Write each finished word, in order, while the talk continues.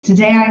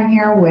Today I'm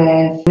here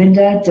with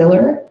Linda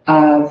Diller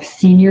of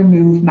Senior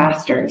Move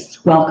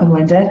Masters. Welcome,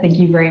 Linda. Thank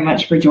you very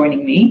much for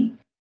joining me.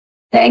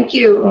 Thank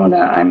you,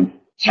 Una. I'm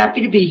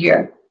happy to be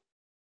here.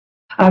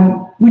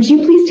 Would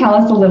you please tell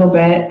us a little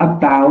bit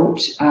about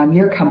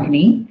your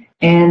company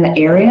and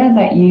the area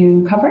that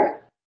you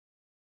cover?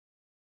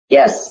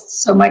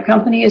 Yes, so my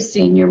company is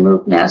Senior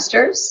Move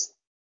Masters.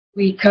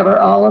 We cover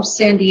all of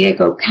San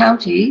Diego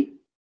County,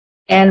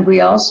 and we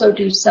also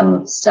do some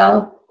of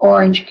South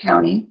Orange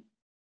County.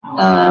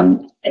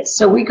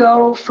 So we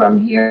go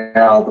from here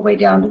all the way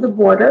down to the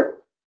border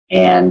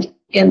and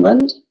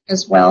inland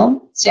as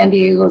well. San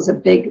Diego is a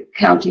big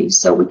county,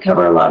 so we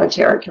cover a lot of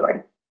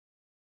territory.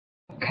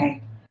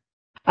 Okay.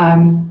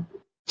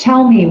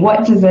 Tell me,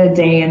 what does a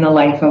day in the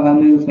life of a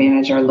move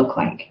manager look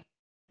like?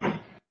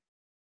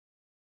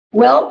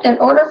 Well, in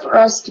order for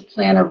us to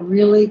plan a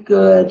really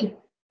good,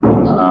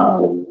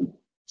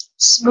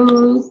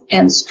 smooth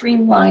and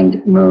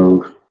streamlined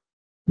move,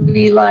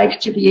 we like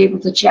to be able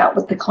to chat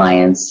with the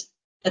clients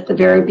at the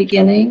very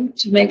beginning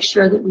to make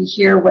sure that we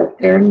hear what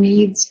their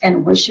needs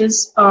and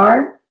wishes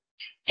are,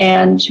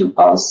 and to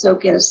also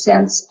get a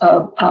sense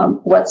of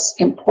what's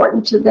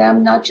important to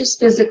them, not just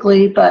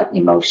physically, but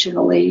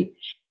emotionally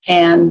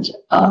and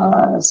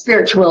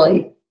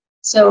spiritually.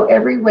 So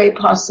every way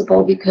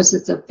possible, because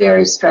it's a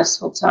very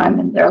stressful time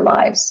in their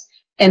lives,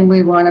 and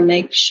we want to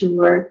make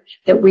sure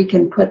that we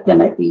can put them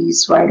at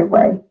ease right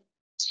away.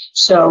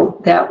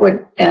 So that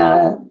would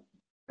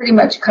pretty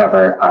much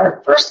cover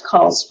our first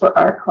calls for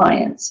our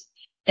clients.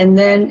 And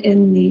then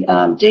in the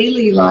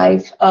daily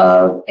life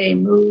of a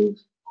move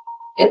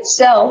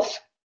itself,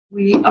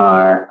 we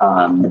are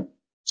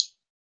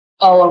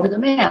all over the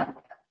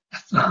map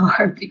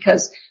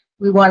because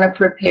we want to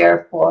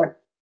prepare for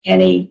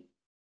any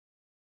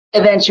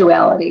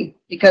eventuality,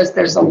 because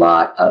there's a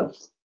lot of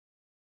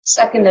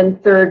second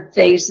and third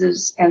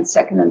phases and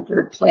second and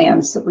third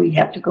plans that we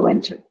have to go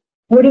into.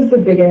 What is the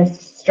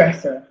biggest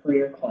stressor for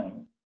your client?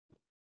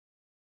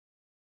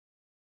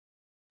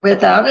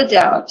 Without a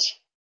doubt,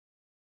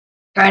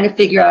 trying to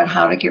figure out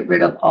how to get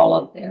rid of all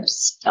of their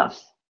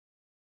stuff.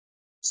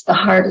 It's the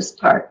hardest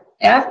part.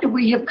 After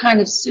we have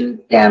kind of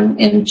soothed them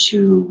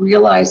into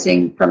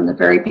realizing from the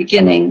very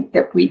beginning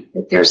that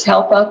there's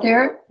help out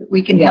there, that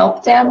we can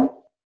help them,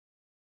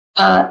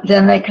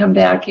 then they come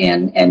back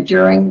in, and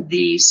during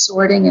the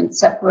sorting and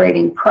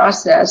separating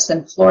process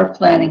and floor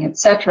planning,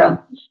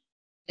 etc.,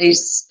 they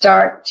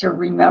start to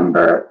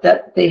remember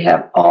that they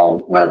have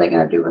what are they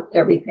going to do with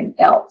everything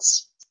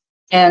else?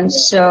 And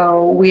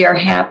so we are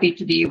happy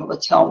to be able to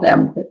tell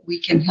them that we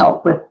can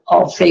help with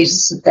all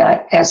phases of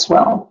that as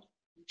well.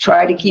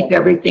 Try to keep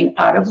everything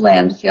out of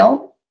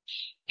landfill.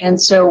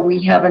 And so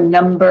we have a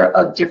number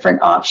of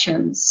different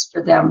options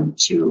for them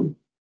to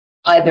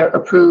either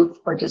approve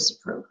or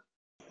disapprove.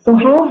 So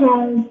how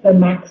has the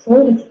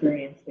MaxSold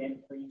experience been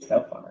for you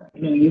so far? I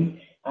know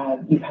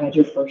you've had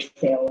your first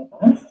sale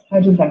with us. How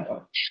did that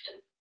go?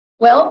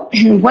 Well,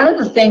 one of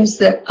the things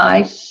that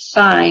I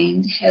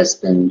find has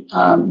been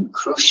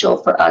crucial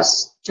for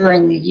us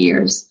during the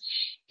years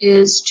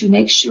is to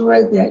make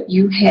sure that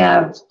you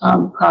have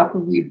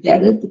properly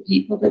vetted the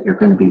people that you're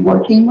going to be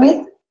working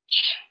with.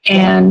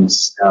 And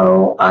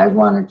so I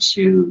wanted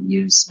to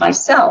use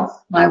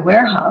myself, my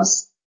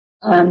warehouse,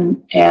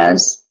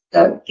 as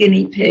the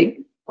guinea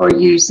pig for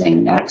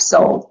using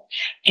MaxSold.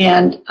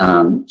 And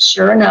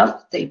sure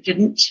enough, they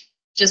didn't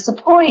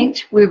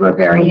disappoint. We were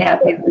very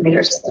happy with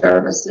their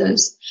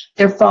services,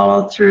 their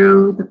follow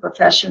through, the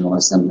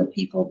professionalism, the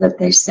people that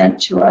they sent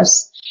to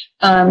us.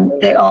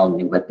 They all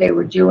knew what they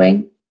were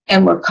doing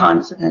and were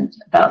confident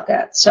about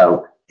that.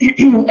 So,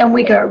 and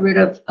we got rid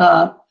of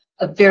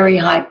a very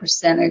high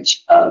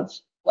percentage of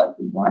what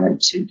we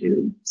wanted to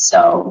do.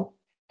 So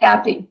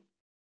happy.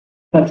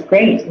 That's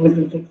great. It was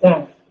a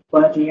success.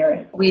 Glad to hear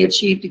it. We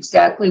achieved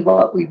exactly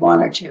what we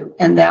wanted to,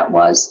 and that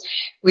was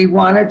we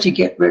wanted to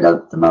get rid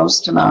of the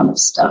most amount of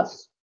stuff.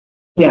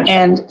 Yeah.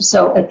 And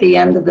so at the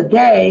end of the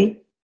day,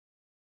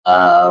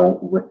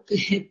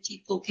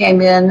 people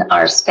came in,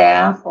 our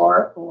staff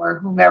or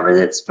whomever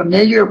that's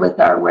familiar with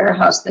our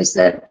warehouse, they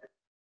said,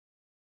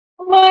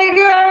 "Oh my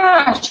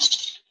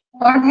gosh,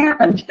 what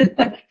happened?"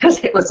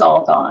 Because it was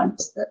all gone.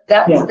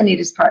 That's the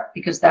neatest part,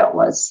 because that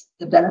was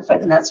the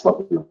benefit, and that's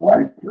what we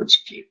wanted to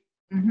achieve.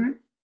 Mm-hmm.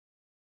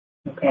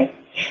 Okay.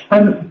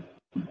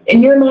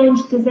 In your mind,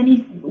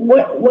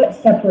 what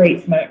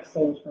separates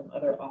MaxSold from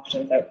other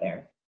options out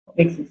there? What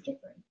makes this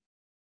different?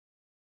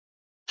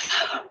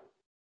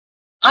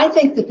 I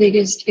think the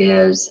biggest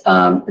is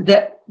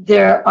that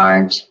there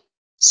aren't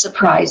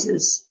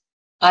surprises.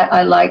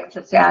 I like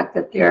the fact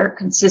that they're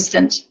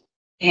consistent,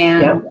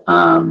 and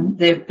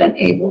they've been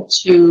able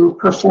to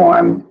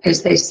perform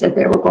as they said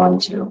they were going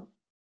to.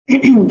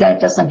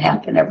 That doesn't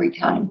happen every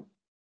time.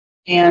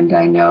 And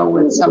I know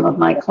with some of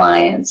my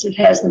clients, it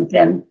hasn't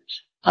been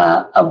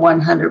a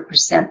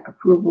 100%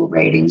 approval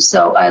rating.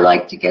 So I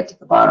like to get to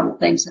the bottom of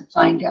things and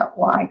find out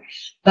why.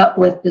 But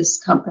with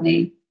this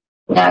company,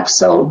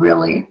 MaxSold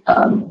really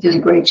did a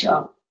great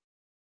job.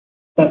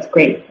 That's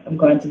great. I'm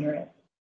glad to hear it.